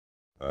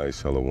All right,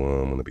 Shalom.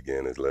 I want to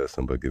begin this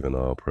lesson by giving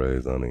all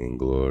praise, honor, and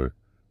glory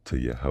to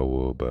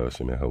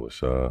Yahawashi,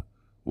 Yahawashi,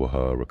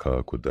 Waha,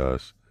 Rakah,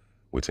 Qudash,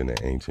 which in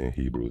the ancient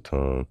Hebrew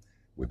tongue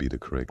would be the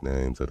correct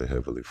names of the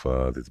Heavenly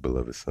Father, His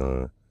beloved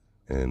Son,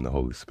 and the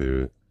Holy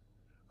Spirit.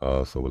 I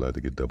also would like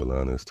to give double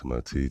honors to my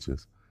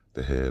teachers,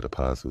 the head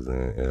apostles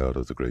and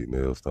elders, the great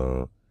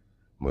millstone.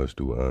 Much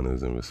due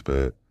honors and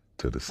respect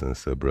to the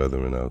sincere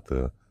brethren out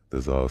there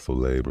that's also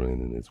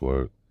laboring in His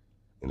work.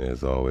 And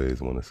as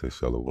always, I want to say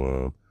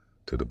shalom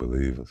to the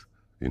believers,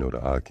 the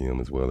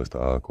Akim as well as the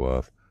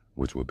Akwath,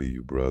 which will be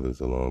you brothers,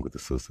 along with the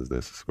sisters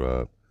that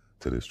subscribe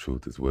to this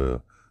truth as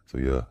well. So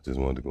yeah, just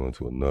wanted to go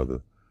into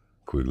another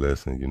quick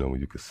lesson, when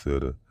you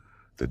consider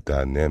the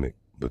dynamic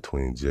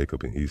between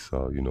Jacob and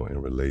Esau, in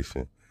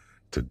relation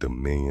to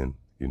dominion,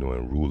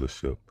 and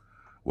rulership.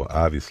 Well,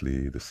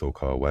 obviously, the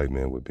so-called white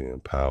man would be in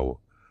power,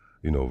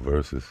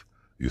 versus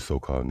you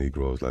so-called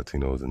Negroes,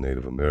 Latinos, and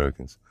Native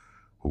Americans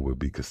who would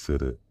be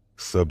considered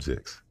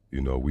subjects.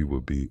 We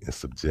would be in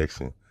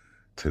subjection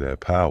to that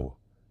power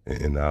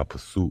in our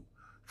pursuit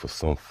for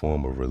some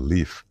form of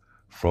relief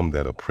from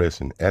that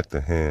oppression at the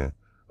hand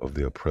of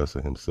the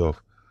oppressor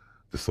himself,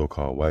 the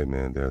so-called white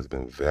man. There's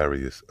been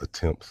various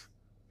attempts,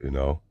 in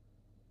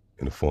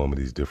the form of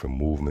these different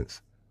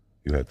movements.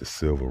 You had the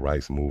civil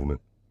rights movement,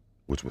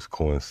 which was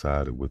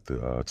coincided with the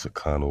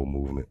Chicano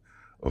movement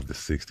of the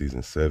 60s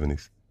and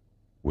 70s,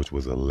 which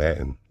was a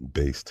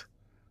Latin-based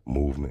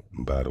movement,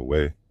 by the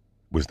way,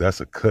 which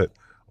that's a cut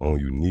on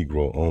you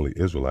Negro-only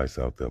Israelites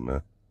out there,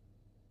 man.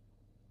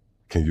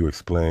 Can you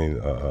explain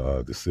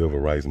the civil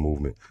rights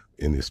movement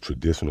in its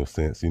traditional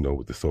sense,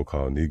 with the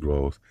so-called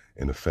Negroes,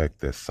 and the fact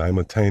that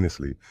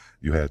simultaneously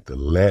you had the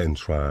Latin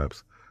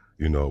tribes,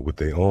 with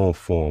their own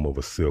form of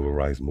a civil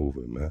rights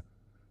movement, man?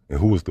 And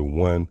who was the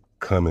one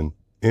coming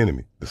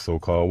enemy? The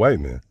so-called white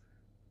man,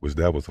 which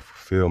that was a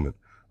fulfillment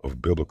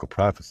of biblical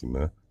prophecy,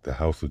 man. The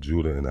house of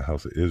Judah and the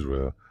house of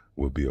Israel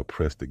would be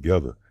oppressed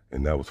together,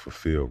 and that was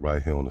fulfilled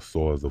right here on the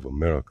soils of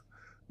America,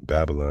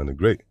 Babylon the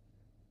Great,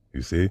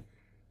 you see?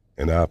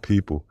 And our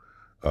people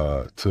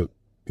took,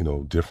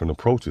 different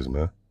approaches,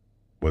 man,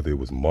 whether it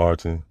was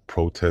marching,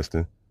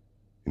 protesting,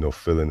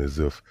 feeling as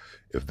if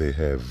they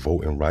had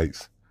voting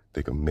rights,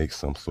 they could make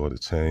some sort of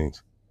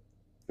change,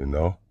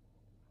 But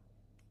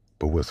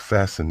what's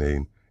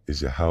fascinating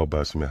is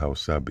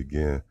Yahawashi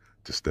began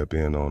to step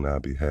in on our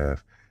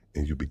behalf,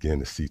 and you begin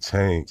to see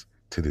change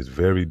to this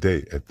very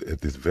day, at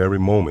this very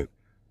moment.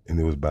 And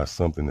it was by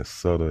something as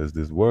subtle as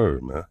this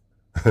word, man,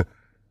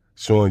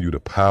 showing you the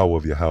power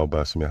of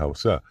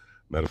Yahawashi.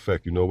 Matter of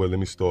fact, you know what? Let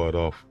me start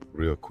off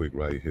real quick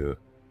right here.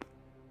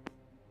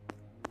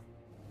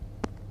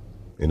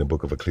 In the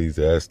book of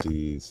Ecclesiastes,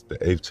 the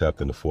 8th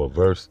chapter and the 4th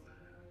verse,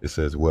 it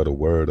says, where the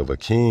word of a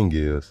king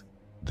is,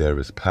 there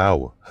is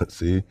power.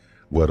 See?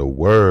 Where the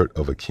word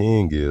of a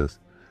king is,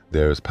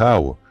 there is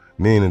power.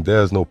 Meaning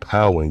there's no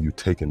power in you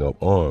taking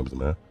up arms,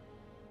 man,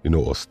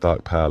 or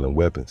stockpiling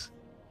weapons.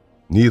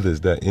 Neither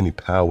is there any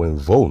power in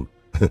voting,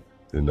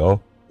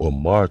 or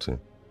marching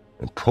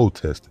and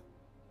protesting.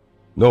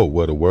 No,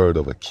 where the word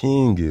of a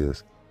king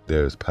is,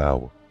 there is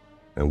power.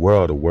 And where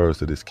are the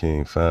words of this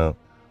king found?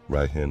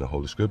 Right here in the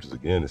Holy Scriptures.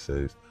 Again, it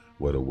says,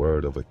 where the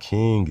word of a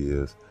king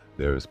is,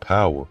 there is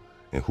power.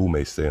 And who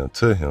may say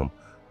unto him,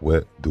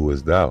 what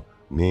doest thou?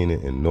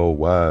 Meaning in no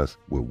wise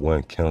would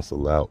one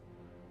cancel out,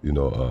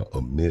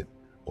 omit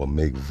or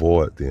make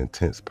void the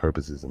intense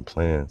purposes and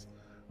plans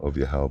of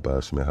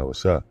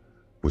Yahawashi,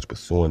 which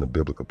pursuing the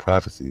biblical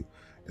prophecy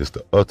is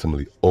to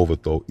ultimately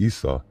overthrow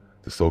Esau,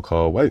 the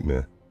so-called white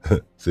man.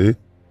 See?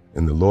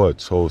 And the Lord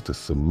chose to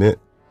submit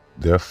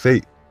their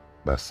fate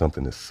by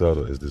something as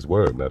subtle as this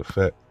word. Matter of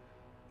fact,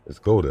 let's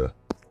go there.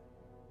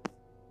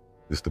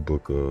 It's the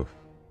book of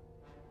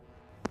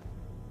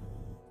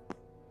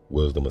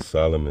Wisdom of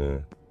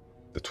Solomon,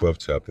 the 12th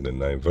chapter and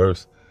the 9th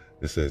verse.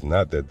 It says,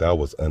 not that thou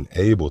was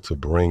unable to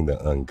bring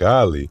the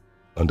ungodly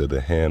under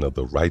the hand of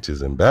the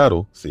righteous in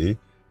battle. See?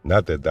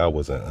 Not that thou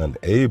was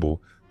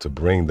unable to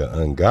bring the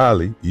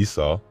ungodly,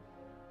 Esau,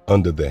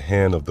 under the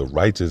hand of the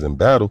righteous in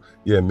battle.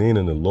 Yeah,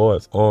 meaning the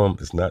Lord's arm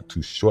is not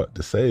too short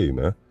to save,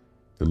 man.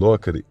 The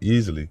Lord could have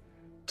easily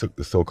took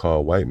the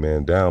so-called white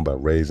man down by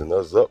raising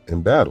us up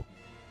in battle,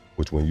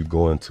 which when you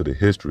go into the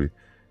history,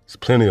 there's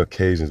plenty of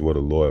occasions where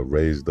the Lord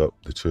raised up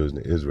the children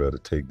of Israel to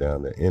take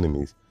down their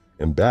enemies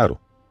in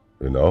battle,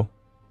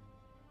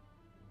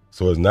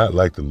 So it's not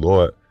like the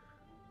Lord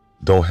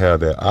don't have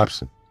that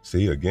option.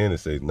 See, again, it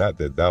says, not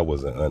that thou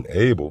was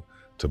unable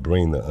to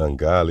bring the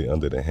ungodly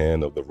under the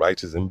hand of the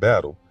righteous in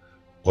battle,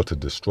 or to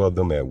destroy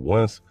them at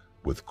once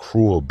with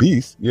cruel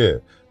beasts. Yeah,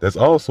 that's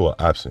also an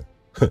option.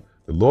 The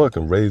Lord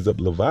can raise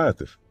up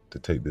Leviathan to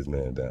take this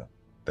man down.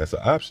 That's an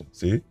option.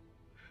 See?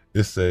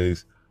 It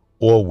says,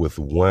 or with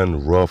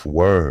one rough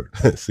word.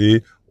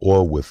 See?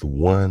 Or with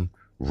one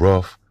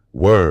rough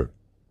word.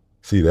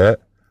 See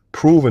that?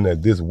 Proving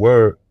that this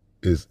word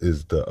is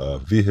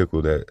the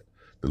vehicle that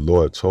the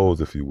Lord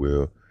chose, if you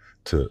will,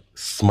 to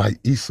smite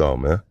Esau,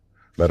 man.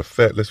 Matter of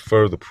fact, let's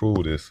further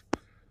prove this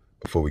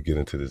before we get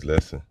into this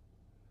lesson.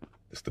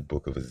 It's the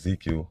book of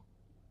Ezekiel,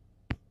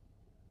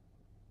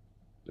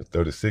 the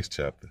 36th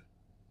chapter,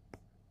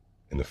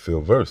 in the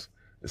 5th verse.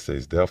 It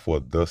says, therefore,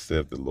 thus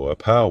saith the Lord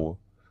power,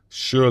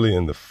 surely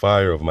in the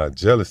fire of my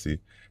jealousy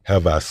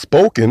have I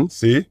spoken,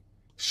 see,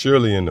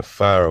 surely in the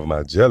fire of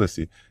my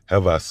jealousy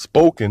have I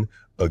spoken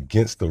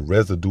against the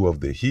residue of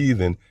the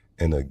heathen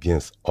and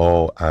against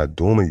all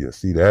Idumea.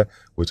 See that?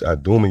 Which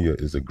Idumea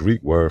is a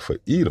Greek word for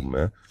Edom,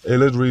 man. Hey,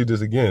 let's read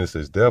this again. It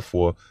says,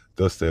 therefore,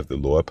 thus saith the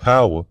Lord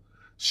power,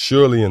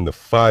 surely in the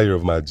fire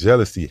of my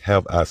jealousy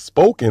have I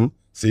spoken,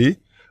 see,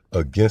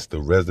 against the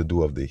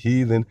residue of the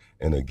heathen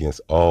and against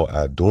all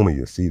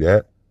Idumea. See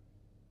that?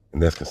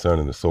 And that's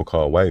concerning the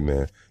so-called white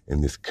man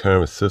in this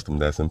current system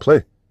that's in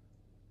play.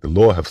 The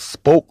Lord have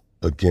spoke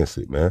against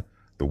it, man.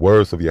 The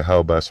words of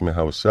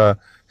Yahawashi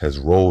has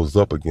rose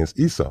up against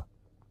Esau.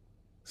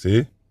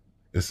 See?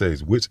 It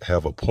says, which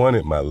have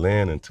appointed my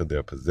land into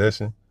their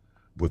possession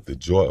with the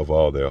joy of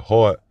all their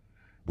heart,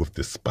 with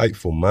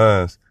despiteful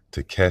minds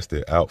to cast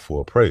it out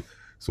for a prey.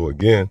 So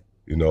again,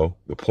 you know,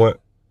 the point,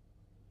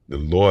 the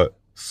Lord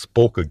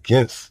spoke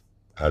against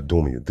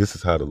Idumea. This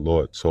is how the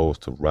Lord chose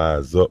to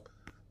rise up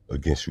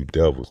against you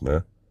devils,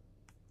 man.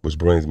 Which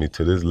brings me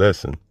to this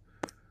lesson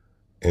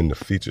in the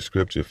feature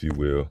scripture, if you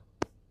will,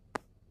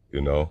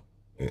 you know,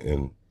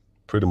 and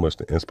pretty much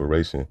the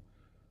inspiration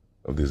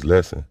of this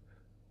lesson,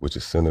 which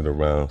is centered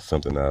around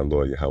something our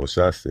Lord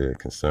Yahawashi said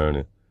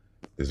concerning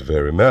this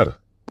very matter,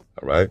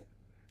 all right?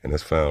 And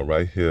that's found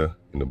right here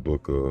in the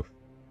book of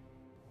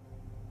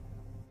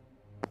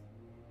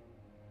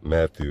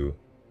Matthew,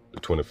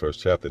 the 21st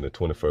chapter, in the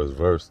 21st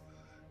verse.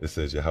 It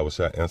says,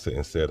 Yahawashi answered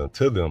and said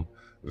unto them,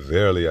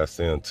 verily I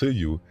say unto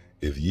you,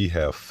 if ye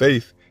have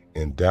faith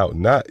and doubt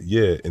not.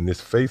 Yeah, and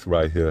this faith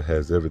right here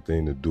has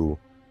everything to do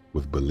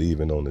with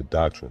believing on the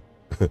doctrine.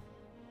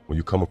 When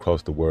you come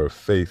across the word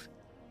faith,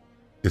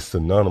 it's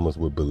synonymous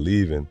with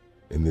believing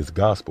in this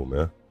gospel,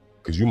 man.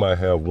 Because you might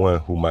have one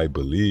who might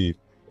believe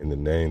in the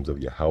names of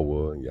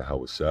Yahweh and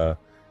Yahawashi,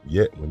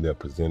 yet when they're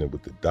presented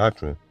with the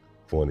doctrine,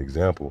 for an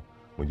example,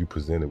 when you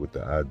presented with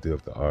the idea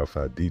of the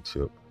RFID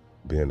chip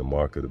being the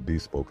mark of the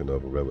beast spoken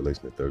of in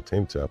Revelation, the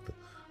 13th chapter,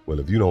 well,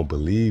 if you don't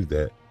believe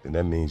that, then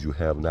that means you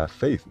have not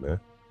faith, man.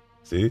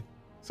 See?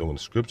 So when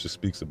the scripture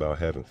speaks about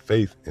having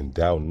faith and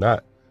doubt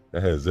not,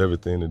 that has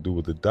everything to do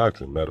with the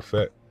doctrine. Matter of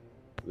fact,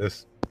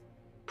 let's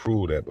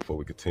prove that before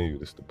we continue.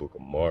 This is the book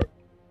of Mark,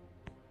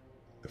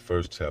 the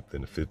 1st chapter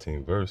in the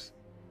 15th verse.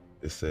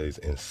 It says,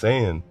 and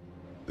saying,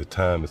 the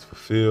time is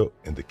fulfilled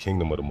and the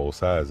kingdom of the Most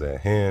High is at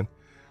hand.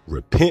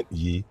 Repent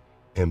ye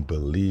and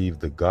believe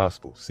the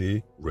gospel.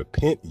 See?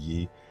 Repent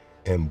ye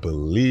and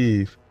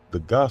believe the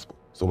gospel.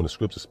 So when the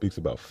scripture speaks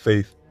about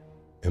faith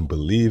and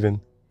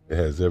believing, it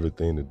has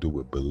everything to do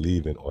with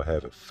believing or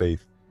having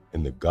faith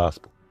in the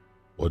gospel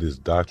or this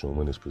doctrine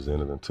when it's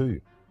presented unto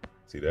you.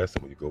 See, that's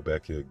when you go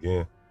back here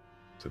again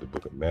to the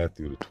book of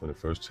Matthew, the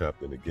 21st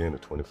chapter, and again, the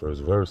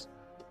 21st verse.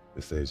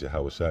 It says,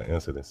 Yahawashi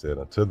answered and said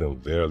unto them,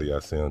 verily I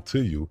say unto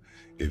you,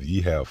 if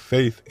ye have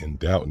faith and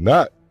doubt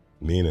not,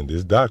 meaning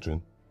this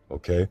doctrine,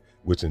 okay,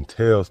 which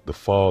entails the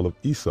fall of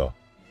Esau.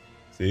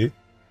 See,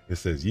 it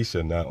says, ye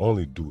shall not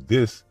only do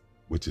this,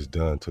 which is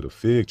done to the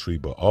fig tree,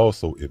 but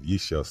also if ye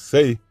shall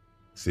say,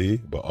 see,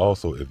 but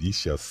also if ye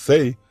shall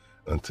say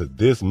unto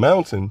this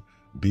mountain,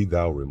 be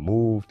thou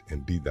removed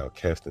and be thou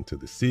cast into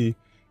the sea,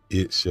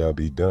 it shall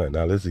be done.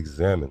 Now let's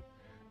examine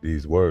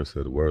these words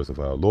here, the words of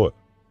our Lord,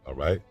 all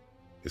right?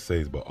 It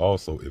says, but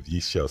also if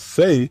ye shall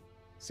say,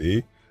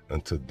 see,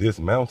 unto this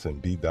mountain,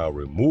 be thou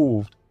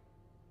removed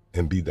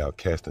and be thou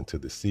cast into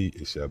the sea,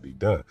 it shall be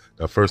done.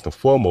 Now, first and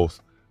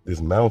foremost,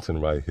 this mountain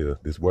right here,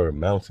 this word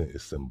mountain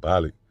is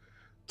symbolic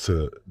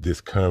to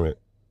this current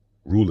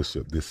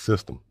rulership, this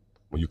system.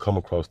 When you come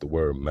across the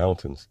word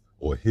mountains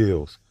or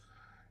hills,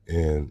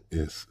 and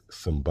its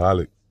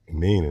symbolic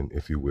meaning,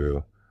 if you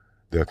will,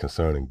 they're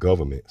concerning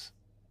governments.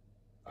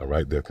 All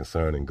right, they're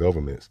concerning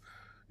governments.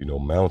 You know,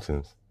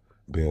 mountains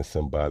being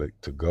symbolic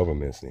to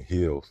governments and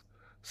hills,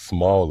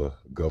 smaller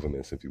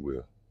governments, if you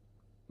will.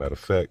 Matter of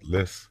fact,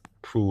 let's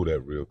prove that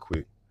real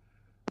quick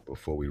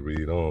before we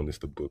read on. It's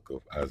the book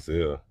of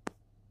Isaiah,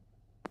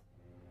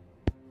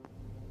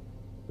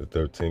 the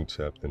 13th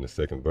chapter, in the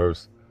 2nd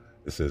verse.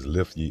 It says,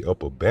 lift ye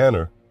up a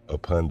banner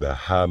upon the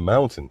high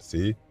mountain,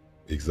 see?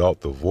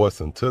 Exalt the voice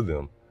unto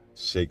them,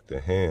 shake the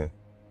hand,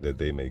 that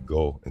they may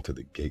go into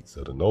the gates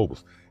of the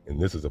nobles.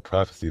 And this is a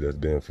prophecy that's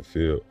being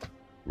fulfilled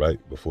right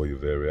before your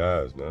very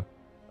eyes, man.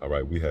 All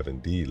right, we have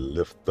indeed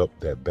lifted up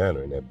that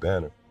banner, and that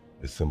banner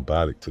is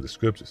symbolic to the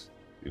scriptures.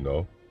 You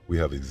know, we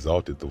have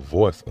exalted the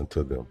voice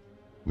unto them,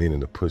 meaning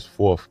to push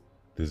forth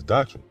this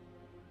doctrine.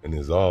 And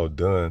it's all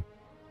done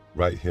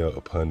right here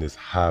upon this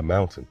high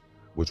mountain,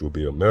 which will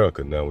be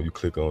America. Now, when you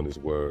click on this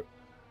word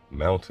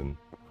mountain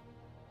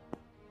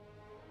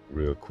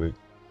real quick,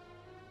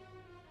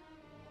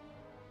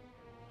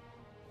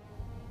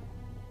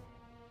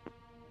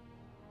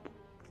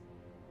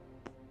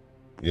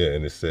 yeah,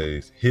 and it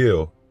says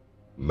hill,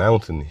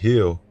 mountain,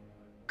 hill,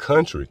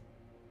 country.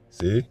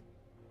 See?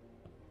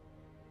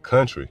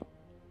 Country.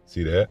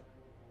 See that?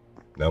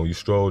 Now, when you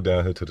stroll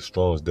down here to the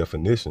Strong's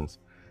definitions,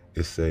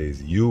 it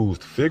says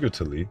used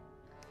figuratively,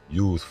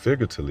 used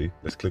figuratively.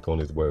 Let's click on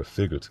this word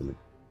figuratively.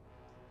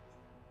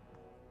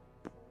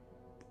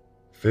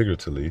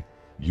 Figuratively,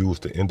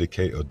 used to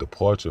indicate a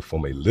departure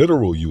from a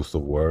literal use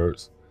of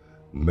words,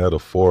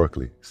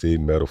 metaphorically. See,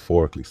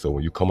 metaphorically. So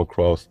when you come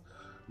across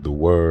the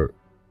word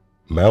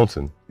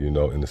mountain, you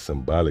know, in the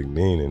symbolic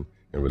meaning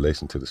in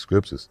relation to the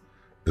scriptures,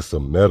 it's a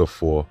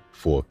metaphor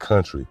for a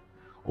country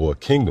or a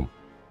kingdom.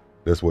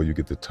 That's where you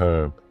get the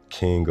term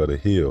king of the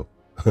hill,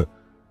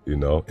 you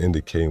know,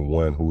 indicating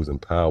one who's in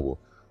power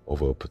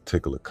over a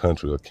particular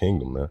country or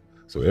kingdom, man.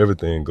 So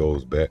everything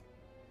goes back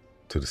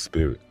to the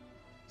spirit.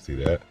 See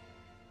that?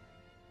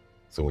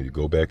 So when you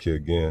go back here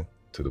again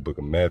to the book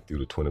of Matthew,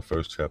 the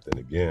 21st chapter, and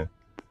again,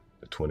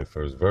 the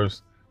 21st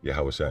verse,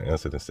 Yahawashi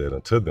answered and said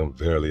unto them,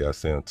 verily I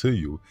say unto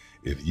you,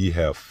 if ye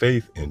have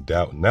faith and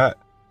doubt not,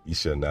 ye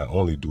shall not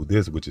only do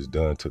this which is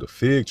done to the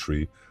fig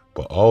tree,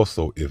 but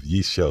also if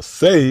ye shall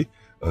say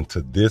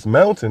unto this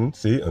mountain,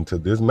 see, unto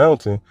this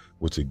mountain,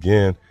 which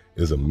again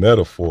is a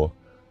metaphor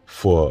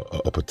for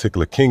a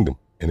particular kingdom.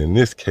 And in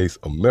this case,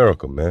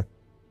 America, man.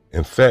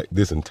 In fact,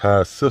 this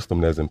entire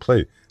system that's in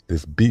play,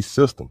 this beast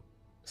system.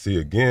 See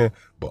again,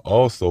 but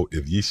also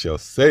if ye shall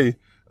say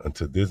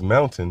unto this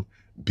mountain,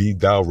 be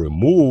thou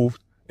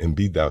removed and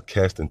be thou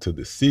cast into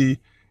the sea,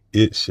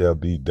 it shall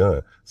be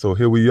done. So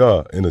here we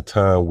are in a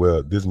time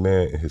where this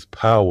man and his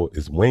power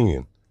is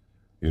waning.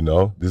 You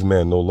know, this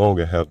man no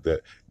longer have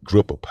that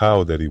grip of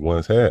power that he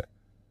once had.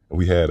 And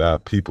we had our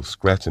people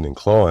scratching and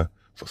clawing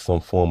for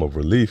some form of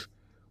relief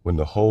when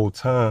the whole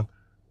time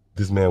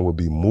this man would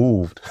be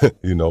moved,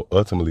 you know,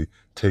 ultimately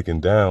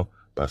taken down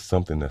by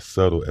something as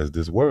subtle as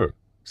this word.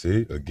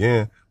 See,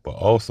 again, but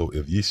also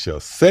if ye shall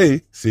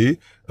say, see,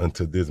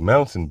 unto this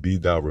mountain be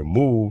thou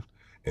removed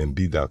and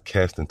be thou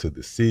cast into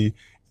the sea,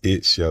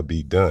 it shall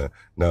be done.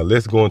 Now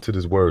let's go into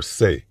this word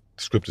say.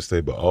 The scriptures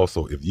say, but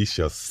also if ye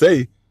shall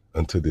say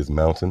unto this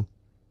mountain,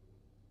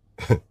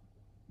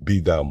 be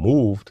thou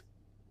moved,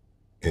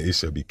 and it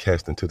shall be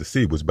cast into the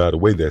sea, which by the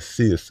way, that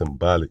sea is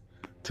symbolic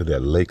to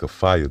that lake of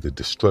fire, the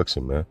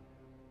destruction, man.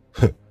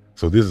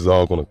 So this is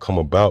all going to come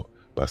about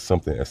by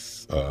something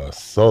as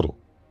subtle,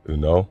 you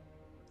know,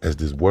 as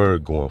this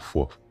word going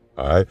forth.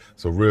 All right.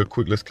 So real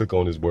quick, let's click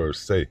on this word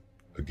say.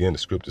 Again, the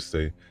scriptures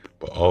say,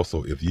 but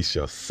also if ye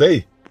shall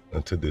say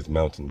unto this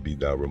mountain, be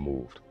thou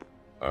removed.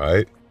 All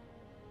right.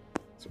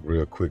 So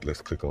real quick,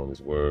 let's click on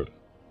this word.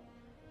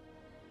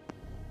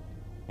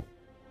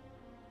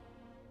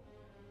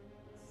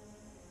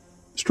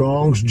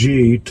 Strong's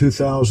G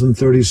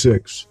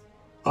 2036.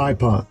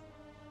 Ipon.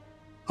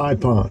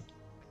 Ipon.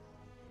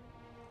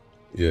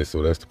 Yeah,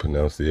 so that's the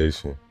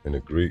pronunciation in the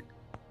Greek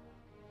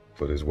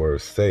for this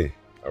word say.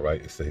 All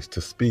right, it says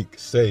to speak,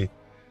 say.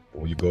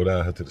 But when you go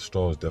down here to the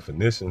Strong's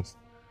definitions,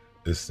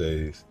 it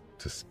says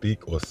to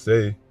speak or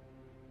say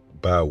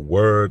by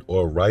word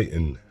or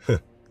writing.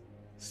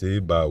 See,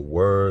 by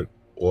word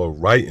or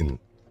writing,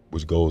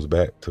 which goes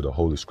back to the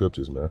Holy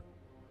Scriptures, man.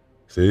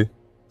 See?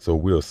 So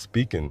we are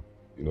speaking,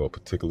 you know, a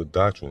particular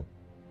doctrine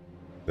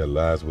that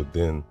lies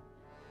within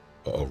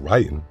a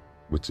writing,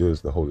 which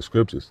is the Holy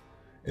Scriptures.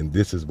 And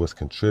this is what's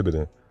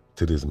contributing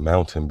to this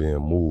mountain being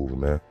moved,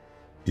 man.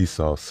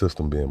 Esau's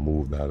system being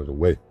moved out of the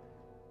way.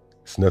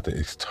 It's nothing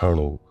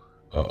external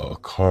or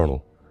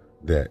carnal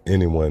that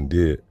anyone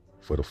did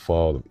for the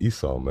fall of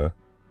Esau, man.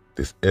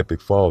 This epic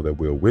fall that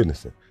we're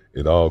witnessing.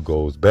 It all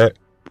goes back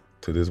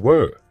to this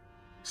word.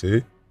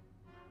 See?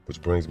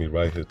 Which brings me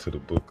right here to the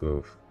book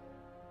of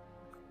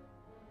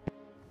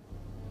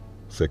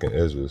 2nd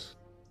Ezra,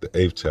 the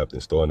 8th chapter,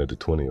 starting at the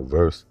 20th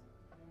verse.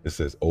 It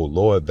says, O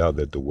Lord, thou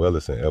that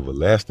dwellest in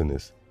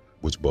everlastingness,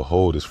 which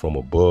beholdest from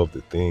above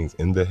the things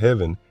in the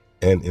heaven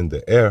and in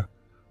the air,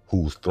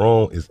 whose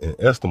throne is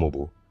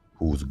inestimable,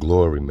 whose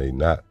glory may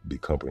not be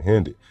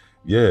comprehended.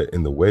 Yeah,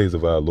 in the ways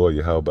of our Lord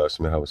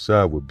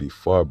Yahawashi would be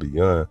far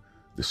beyond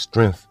the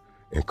strength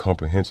and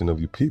comprehension of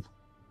your people.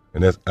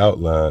 And that's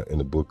outlined in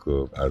the book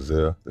of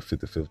Isaiah, the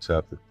 55th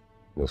chapter,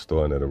 you know,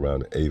 starting at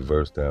around the 8th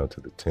verse down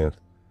to the 10th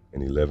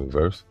and 11th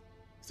verse.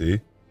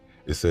 See?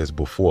 It says,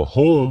 before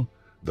whom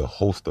the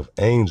host of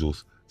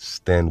angels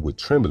stand with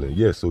trembling.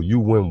 Yeah, so you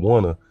wouldn't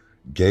want to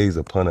gaze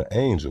upon an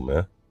angel,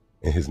 man,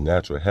 in his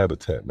natural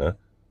habitat, man.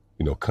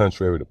 You know,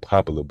 contrary to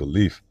popular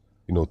belief,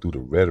 you know, through the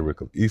rhetoric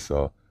of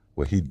Esau,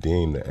 where he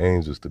deemed the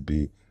angels to be,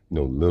 you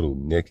know, little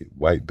naked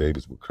white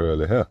babies with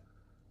curly hair.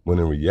 When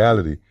in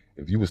reality,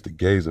 if you was to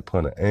gaze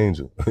upon an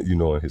angel, you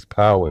know, in his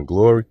power and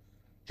glory,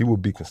 he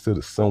would be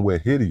considered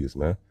somewhat hideous,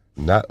 man,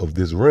 not of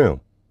this realm.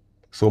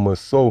 So much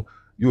so,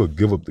 you would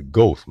give up the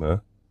ghost,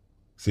 man.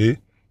 See?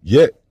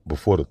 Yet,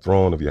 before the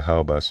throne of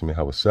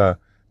Yahawashi,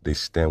 they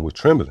stand with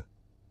trembling.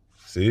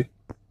 See?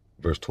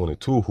 Verse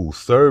 22, whose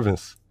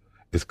servants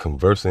is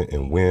conversing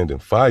in wind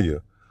and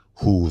fire,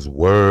 whose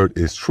word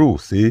is true.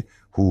 See?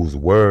 Whose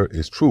word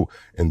is true.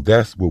 And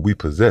that's what we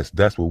possess.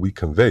 That's what we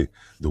convey.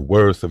 The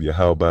words of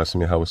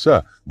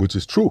Yahawashi, which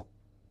is true.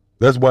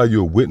 That's why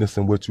you're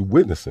witnessing what you're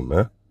witnessing,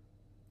 man.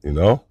 You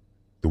know?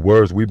 The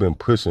words we've been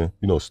pushing,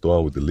 you know,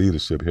 starting with the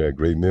leadership here at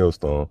Great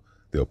Millstone,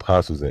 the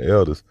apostles and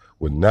elders,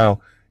 well,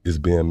 now it's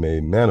being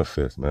made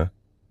manifest, man.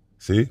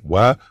 See,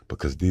 why?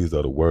 Because these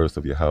are the words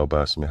of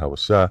Yahawashi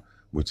Yahawashi,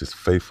 which is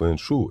faithful and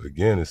true.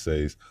 Again, it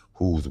says,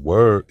 whose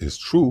word is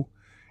true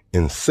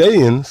in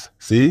sayings,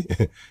 see,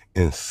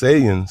 in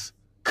sayings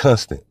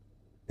constant.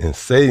 In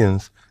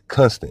sayings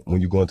constant.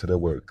 When you go into that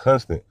word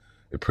constant,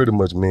 it pretty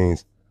much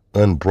means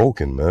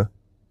unbroken, man.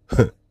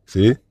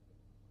 See?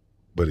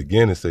 But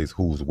again, it says,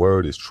 whose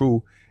word is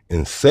true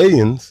in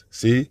sayings,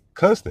 see,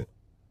 constant.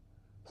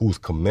 Whose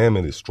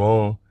commandment is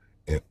strong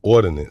and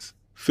ordinance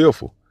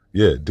fearful.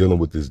 Yeah, dealing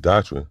with this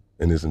doctrine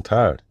in its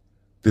entirety.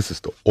 This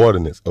is the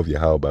ordinance of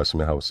Yahawashi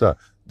Yahawashi.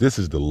 This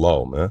is the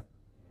law, man.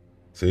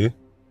 See?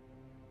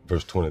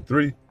 Verse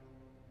 23,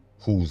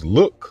 whose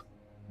look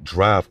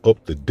drive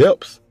up the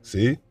depths.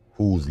 See?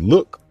 Whose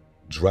look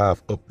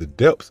drive up the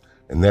depths.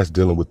 And that's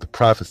dealing with the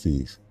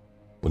prophecies.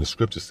 When the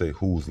scriptures say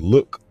whose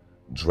look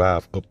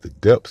drive up the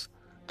depths,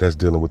 that's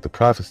dealing with the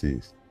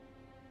prophecies.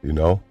 You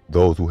know,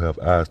 those who have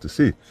eyes to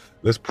see.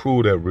 Let's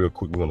prove that real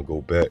quick. We're going to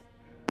go back.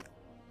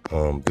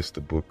 This is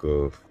the book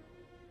of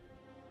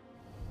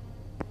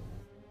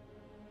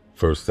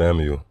 1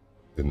 Samuel,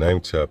 the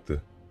 9th chapter,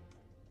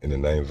 in the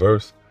 9th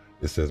verse.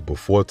 It says,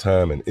 before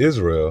time in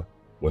Israel,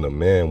 when a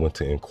man went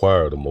to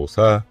inquire of the Most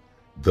High,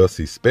 thus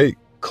he spake,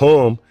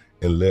 come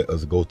and let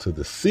us go to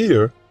the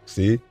seer.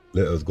 See,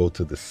 let us go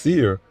to the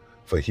seer,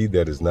 for he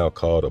that is now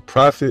called a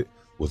prophet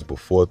was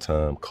before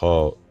time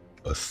called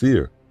a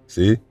seer.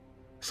 See,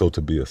 so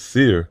to be a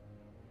seer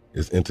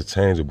is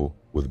interchangeable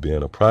with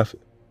being a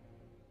prophet.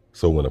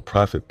 So when a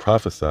prophet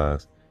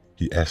prophesies,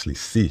 he actually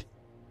see,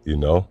 you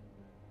know,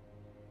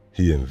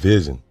 he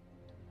envision,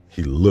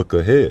 he look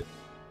ahead.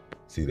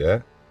 See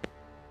that?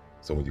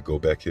 So when you go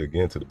back here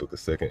again to the book of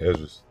 2nd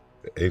Ezra,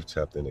 the 8th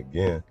chapter, and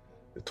again,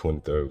 the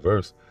 23rd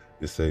verse,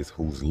 it says,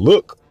 whose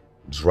look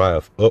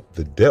drive up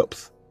the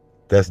depths.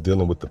 That's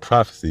dealing with the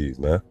prophecies,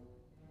 man.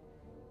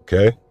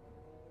 Okay?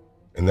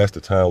 And that's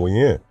the time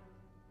we're in,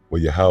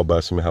 where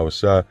Yahawashi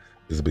Yahawashi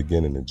is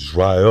beginning to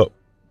dry up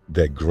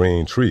that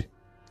green tree.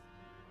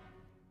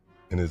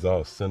 And it's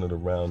all centered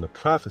around the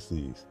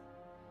prophecies.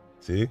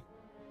 See?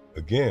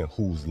 Again,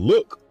 whose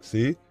look,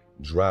 see,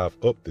 drive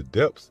up the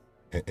depths,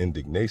 and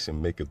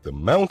indignation maketh the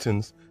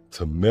mountains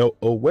to melt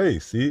away.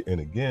 See? And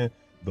again,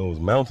 those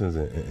mountains,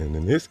 and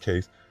in this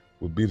case,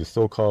 would be the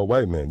so-called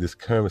white man, this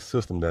current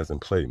system that's in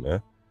play,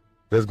 man.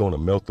 That's going to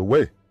melt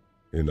away,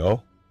 you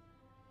know,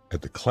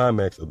 at the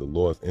climax of the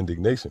Lord's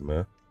indignation,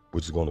 man,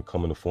 which is going to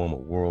come in the form of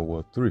World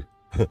War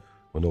III,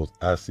 when those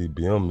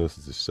ICBM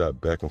missiles are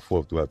shot back and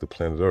forth throughout the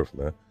planet Earth,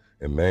 man,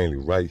 and mainly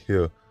right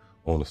here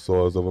on the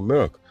soils of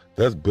America.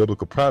 That's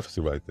biblical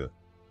prophecy right there.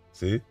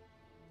 See?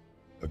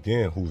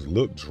 Again, whose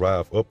look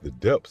drive up the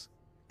depths,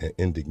 and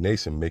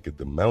indignation maketh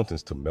the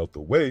mountains to melt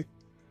away,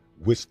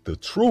 which the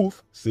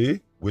truth,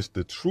 see, which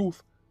the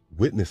truth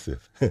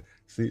witnesseth.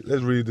 See,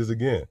 let's read this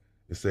again.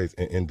 It says,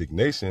 and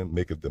indignation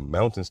maketh the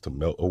mountains to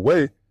melt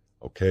away,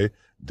 okay,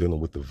 dealing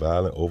with the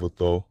violent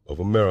overthrow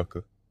of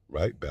America,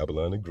 right,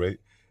 Babylon the Great.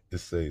 It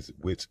says,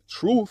 which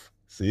truth,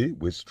 see,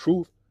 which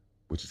truth,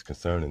 which is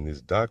concerning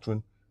this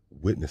doctrine,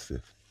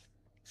 witnesseth.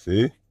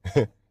 See?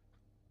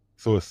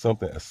 So it's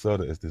something as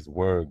subtle as this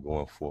word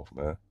going forth,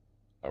 man.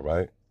 All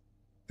right?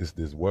 It's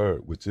this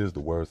word, which is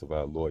the words of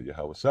our Lord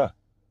Yahawashi,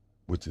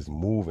 which is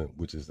moving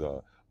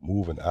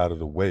out of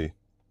the way,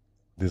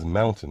 this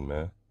mountain,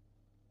 man,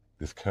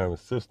 this current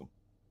system,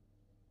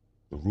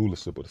 the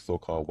rulership of the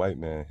so-called white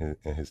man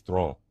and his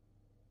throne.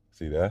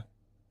 See that?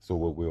 So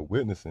what we're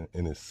witnessing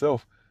in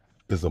itself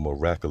is a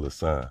miraculous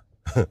sign.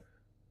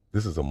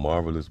 This is a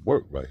marvelous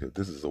work right here.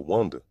 This is a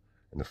wonder.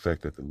 And the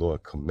fact that the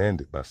Lord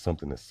commanded by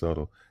something as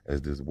subtle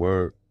as this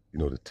word, you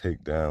know, to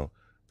take down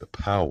the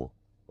power,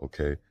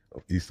 okay,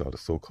 of Esau, the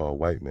so-called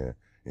white man,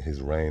 and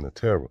his reign of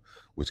terror,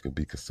 which can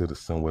be considered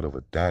somewhat of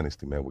a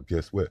dynasty, man. Well,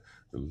 guess what?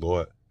 The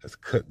Lord has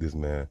cut this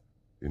man.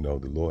 You know,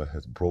 the Lord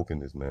has broken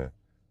this man,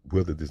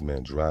 withered this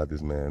man, dried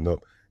this man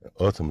up, and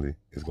ultimately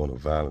is going to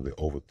violently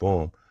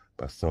overthrow him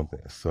by something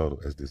as subtle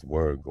as this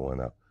word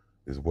going out.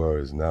 This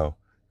word is now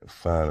and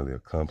finally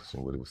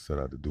accomplishing what it was set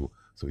out to do.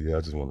 So yeah,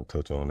 I just want to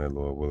touch on that,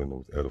 Lord willing. It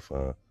was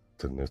edifying.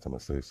 Till the next time I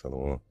say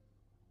shalom.